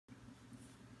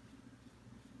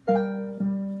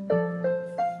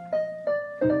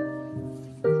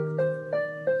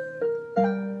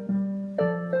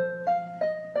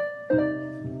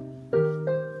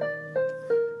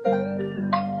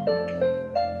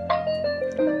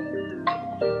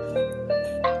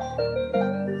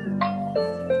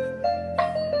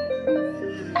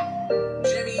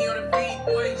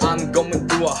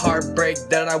through a heartbreak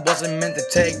that I wasn't meant to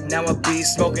take. Now I be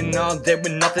smoking all day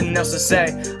with nothing else to say.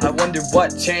 I wonder what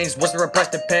changed, was there a price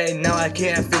to pay? Now I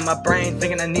can't feel my brain,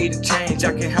 thinking I need to change.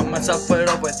 I can't help myself but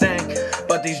overthink,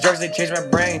 but these drugs, they change my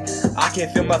brain. I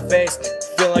can't feel my face,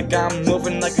 feel like I'm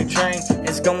moving like a train.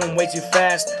 It's going way too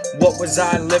fast. What was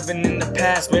I living in the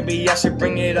past? Maybe I should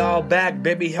bring it all back.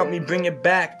 Baby, help me bring it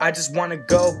back. I just wanna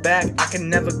go back, I can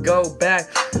never go back.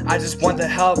 I just want the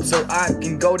help so I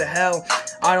can go to hell.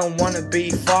 I don't wanna be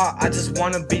far, I just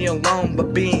wanna be alone.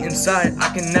 But being inside,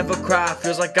 I can never cry.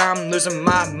 Feels like I'm losing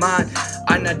my mind,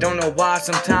 and I don't know why.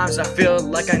 Sometimes I feel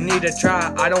like I need to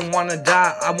try. I don't wanna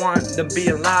die, I want to be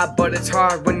alive, but it's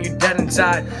hard when you're dead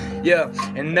inside. Yeah,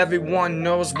 and everyone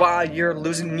knows why you're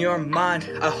losing your mind.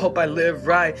 I hope I live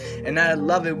right, and I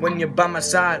love it when you're by my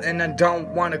side. And I don't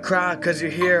wanna cry, cause you're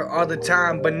here all the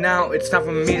time. But now it's time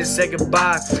for me to say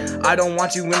goodbye. I don't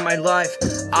want you in my life,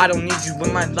 I don't need you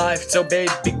in my life. So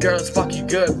baby girls, fuck you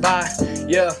goodbye.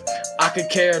 Yeah, I could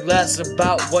care less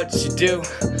about what you do.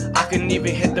 I can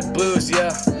even hit the blues,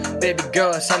 yeah. Baby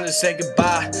girl, it's time to say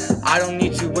goodbye. I don't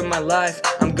need you in my life.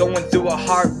 I'm going through a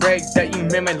heartbreak that you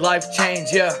made my life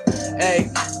change, yeah. Hey,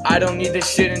 I don't need this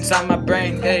shit inside my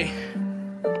brain, hey.